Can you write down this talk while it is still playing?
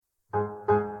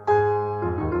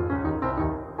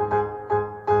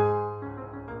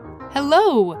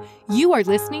Hello! You are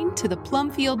listening to the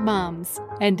Plumfield Moms,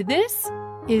 and this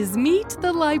is Meet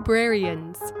the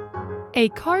Librarians, a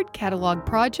card catalog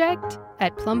project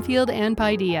at Plumfield and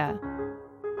Paideia.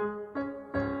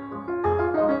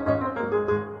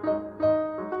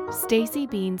 Stacie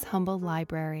Bean's Humble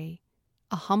Library,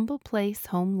 a humble place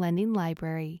home lending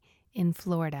library in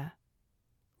Florida.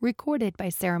 Recorded by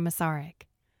Sarah Masaryk.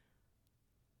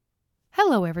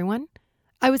 Hello, everyone.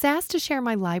 I was asked to share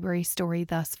my library story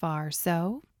thus far,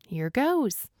 so here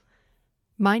goes.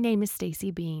 My name is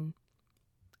Stacie Bean,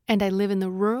 and I live in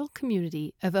the rural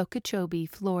community of Okeechobee,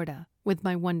 Florida, with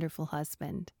my wonderful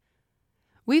husband.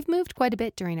 We've moved quite a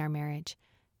bit during our marriage,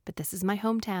 but this is my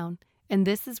hometown, and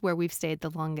this is where we've stayed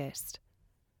the longest.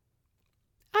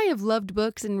 I have loved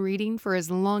books and reading for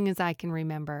as long as I can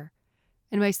remember,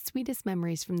 and my sweetest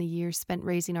memories from the years spent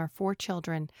raising our 4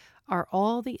 children are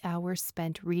all the hours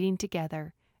spent reading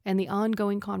together and the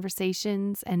ongoing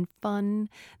conversations and fun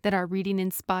that our reading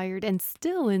inspired and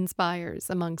still inspires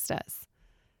amongst us.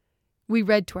 We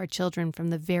read to our children from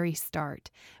the very start,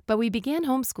 but we began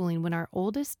homeschooling when our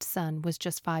oldest son was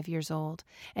just 5 years old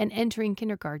and entering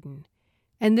kindergarten,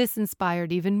 and this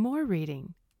inspired even more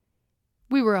reading.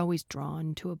 We were always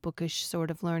drawn to a bookish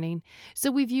sort of learning,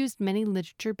 so we've used many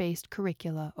literature-based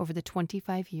curricula over the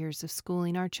 25 years of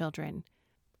schooling our children,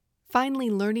 finally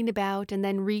learning about and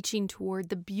then reaching toward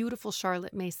the beautiful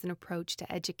Charlotte Mason approach to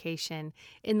education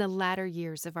in the latter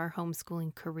years of our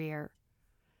homeschooling career.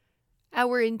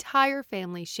 Our entire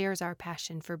family shares our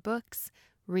passion for books,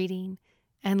 reading,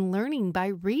 and learning by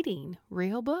reading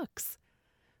real books.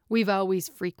 We've always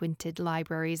frequented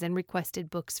libraries and requested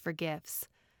books for gifts.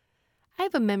 I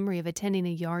have a memory of attending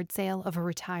a yard sale of a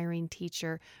retiring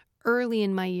teacher early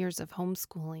in my years of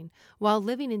homeschooling while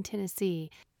living in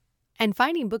Tennessee and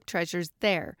finding book treasures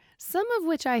there, some of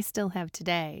which I still have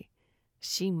today.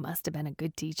 She must have been a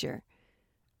good teacher.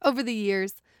 Over the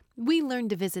years, we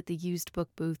learned to visit the used book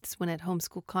booths when at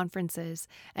homeschool conferences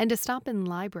and to stop in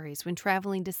libraries when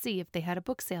traveling to see if they had a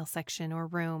book sale section or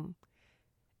room.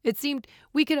 It seemed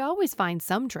we could always find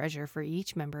some treasure for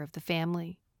each member of the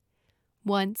family.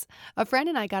 Once, a friend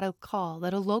and I got a call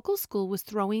that a local school was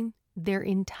throwing their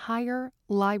entire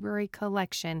library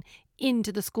collection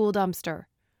into the school dumpster.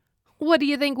 What do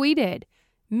you think we did?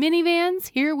 Minivans,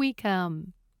 here we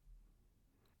come.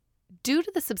 Due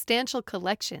to the substantial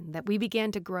collection that we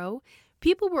began to grow,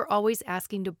 people were always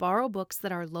asking to borrow books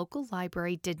that our local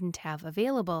library didn't have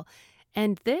available,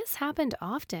 and this happened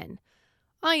often.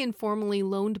 I informally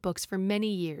loaned books for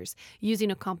many years,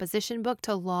 using a composition book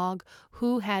to log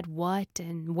who had what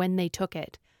and when they took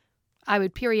it. I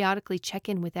would periodically check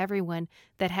in with everyone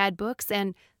that had books,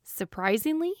 and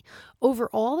surprisingly, over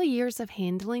all the years of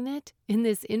handling it in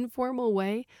this informal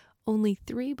way, only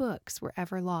 3 books were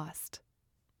ever lost.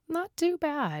 Not too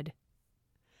bad.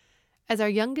 As our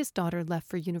youngest daughter left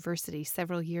for university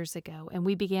several years ago and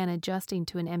we began adjusting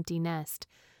to an empty nest,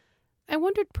 I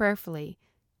wondered prayerfully,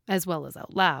 as well as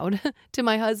out loud, to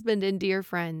my husband and dear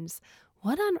friends,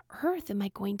 what on earth am I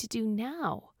going to do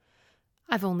now?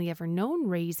 I've only ever known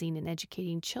raising and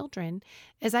educating children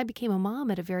as I became a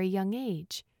mom at a very young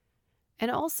age.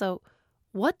 And also,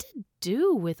 what to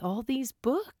do with all these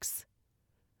books?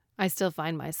 I still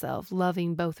find myself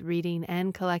loving both reading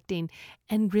and collecting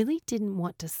and really didn't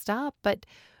want to stop, but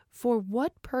for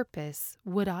what purpose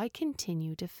would I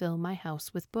continue to fill my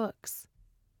house with books?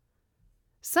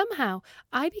 Somehow,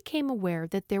 I became aware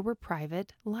that there were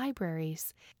private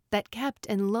libraries that kept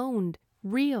and loaned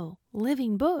real,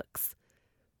 living books.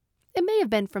 It may have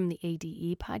been from the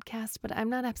ADE podcast, but I'm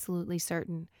not absolutely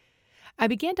certain. I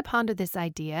began to ponder this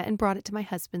idea and brought it to my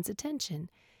husband's attention.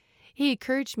 He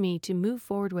encouraged me to move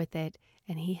forward with it,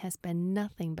 and he has been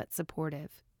nothing but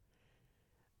supportive.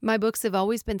 My books have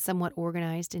always been somewhat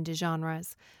organized into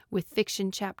genres, with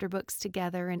fiction chapter books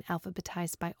together and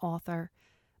alphabetized by author,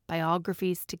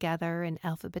 biographies together and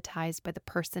alphabetized by the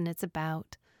person it's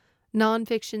about,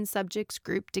 nonfiction subjects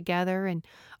grouped together and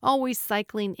always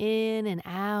cycling in and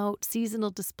out seasonal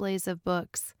displays of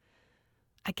books.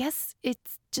 I guess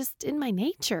it's just in my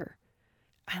nature.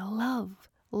 I love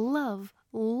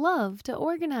to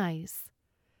organize.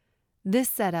 This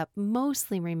setup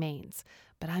mostly remains,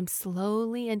 but I'm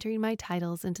slowly entering my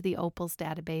titles into the Opals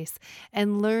database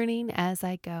and learning as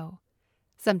I go,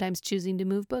 sometimes choosing to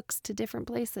move books to different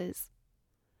places.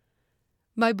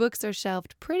 My books are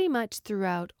shelved pretty much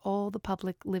throughout all the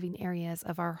public living areas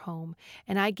of our home,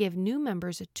 and I give new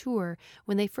members a tour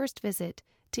when they first visit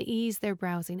to ease their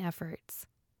browsing efforts.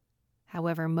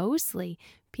 However, mostly,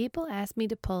 people ask me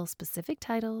to pull specific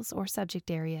titles or subject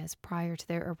areas prior to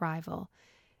their arrival,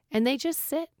 and they just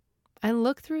sit and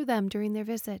look through them during their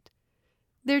visit.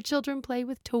 Their children play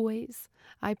with toys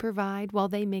I provide while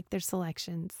they make their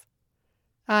selections.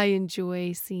 I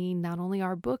enjoy seeing not only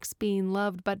our books being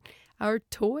loved, but our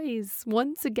toys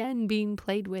once again being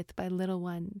played with by little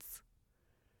ones.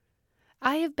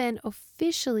 I have been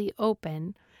officially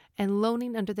open and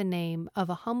loaning under the name of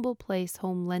a Humble Place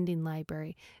Home Lending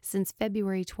Library since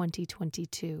February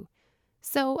 2022,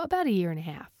 so about a year and a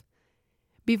half.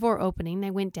 Before opening, I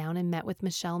went down and met with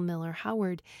Michelle Miller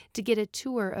Howard to get a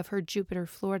tour of her Jupiter,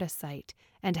 Florida site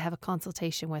and to have a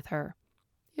consultation with her.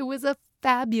 It was a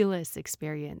fabulous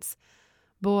experience.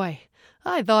 Boy,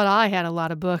 I thought I had a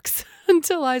lot of books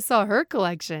until I saw her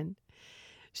collection.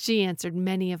 She answered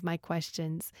many of my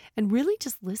questions and really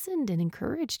just listened and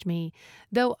encouraged me,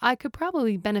 though I could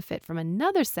probably benefit from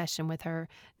another session with her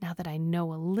now that I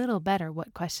know a little better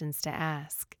what questions to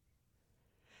ask.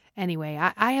 Anyway,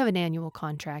 I have an annual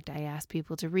contract I ask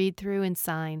people to read through and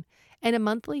sign, and a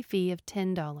monthly fee of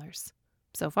 $10.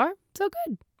 So far, so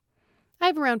good. I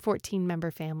have around 14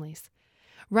 member families.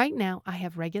 Right now, I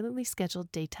have regularly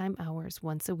scheduled daytime hours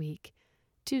once a week,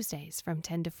 Tuesdays from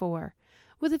 10 to 4,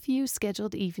 with a few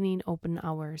scheduled evening open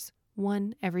hours,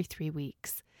 one every 3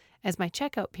 weeks, as my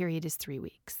checkout period is 3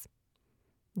 weeks.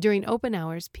 During open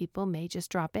hours, people may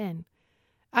just drop in.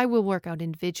 I will work out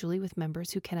individually with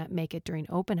members who cannot make it during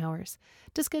open hours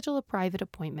to schedule a private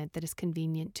appointment that is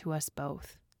convenient to us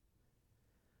both.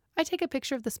 I take a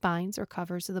picture of the spines or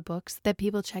covers of the books that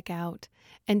people check out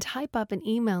and type up an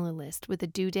email list with a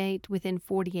due date within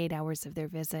 48 hours of their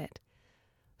visit.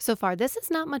 So far, this is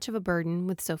not much of a burden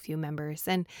with so few members,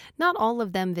 and not all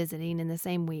of them visiting in the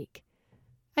same week.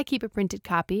 I keep a printed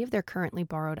copy of their currently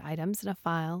borrowed items in a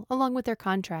file, along with their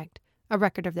contract, a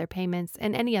record of their payments,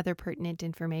 and any other pertinent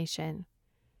information.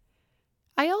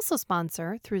 I also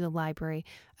sponsor, through the library,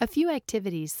 a few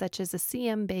activities such as a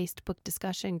CM-based book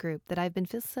discussion group that I've been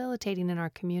facilitating in our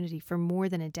community for more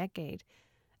than a decade,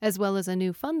 as well as a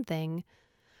new fun thing,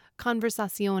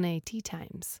 Conversazione Tea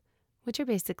Times, which are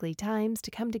basically times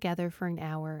to come together for an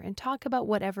hour and talk about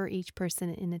whatever each person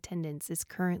in attendance is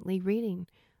currently reading,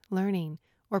 learning,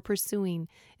 or pursuing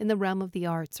in the realm of the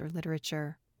arts or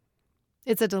literature.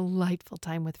 It's a delightful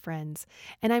time with friends,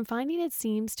 and I'm finding it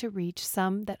seems to reach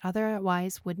some that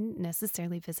otherwise wouldn't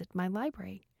necessarily visit my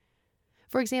library.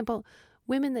 For example,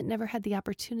 women that never had the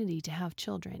opportunity to have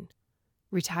children,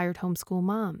 retired homeschool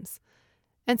moms,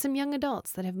 and some young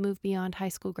adults that have moved beyond high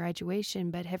school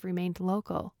graduation but have remained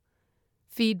local.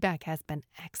 Feedback has been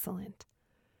excellent.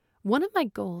 One of my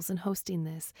goals in hosting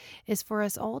this is for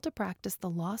us all to practice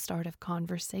the lost art of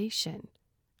conversation,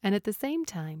 and at the same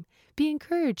time, be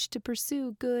encouraged to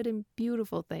pursue good and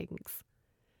beautiful things.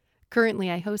 Currently,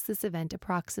 I host this event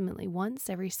approximately once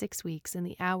every 6 weeks in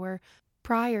the hour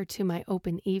prior to my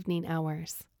open evening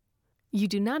hours. You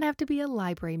do not have to be a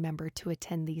library member to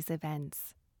attend these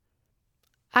events.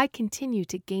 I continue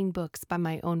to gain books by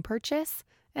my own purchase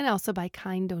and also by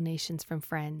kind donations from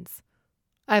friends.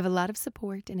 I have a lot of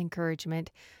support and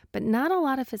encouragement, but not a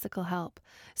lot of physical help,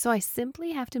 so I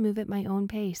simply have to move at my own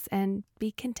pace and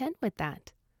be content with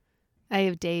that. I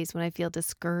have days when I feel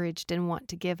discouraged and want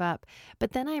to give up,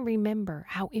 but then I remember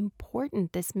how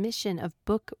important this mission of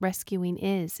book rescuing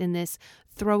is in this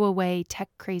throwaway,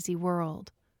 tech-crazy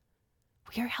world.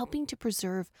 We are helping to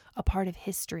preserve a part of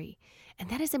history, and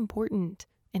that is important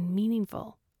and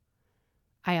meaningful.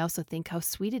 I also think how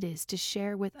sweet it is to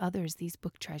share with others these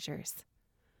book treasures.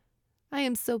 I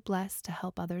am so blessed to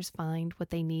help others find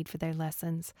what they need for their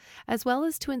lessons, as well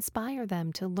as to inspire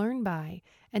them to learn by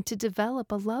and to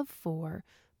develop a love for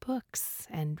books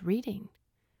and reading.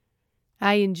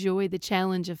 I enjoy the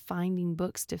challenge of finding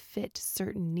books to fit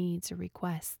certain needs or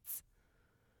requests.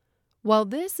 While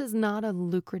this is not a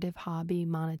lucrative hobby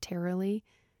monetarily,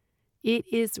 it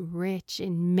is rich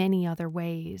in many other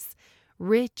ways.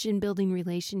 Rich in building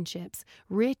relationships,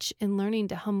 rich in learning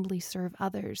to humbly serve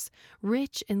others,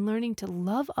 rich in learning to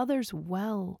love others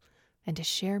well, and to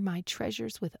share my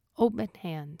treasures with open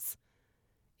hands.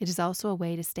 It is also a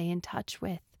way to stay in touch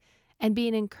with and be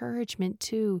an encouragement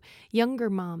to younger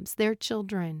moms, their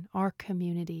children, our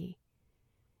community.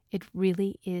 It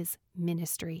really is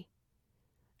ministry.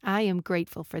 I am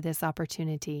grateful for this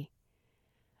opportunity.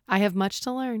 I have much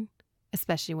to learn,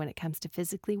 especially when it comes to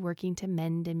physically working to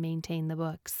mend and maintain the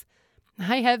books.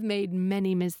 I have made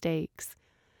many mistakes,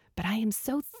 but I am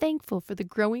so thankful for the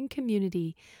growing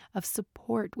community of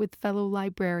support with fellow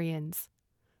librarians.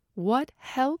 What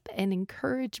help and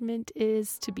encouragement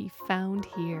is to be found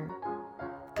here.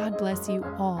 God bless you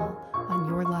all on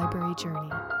your library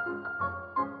journey.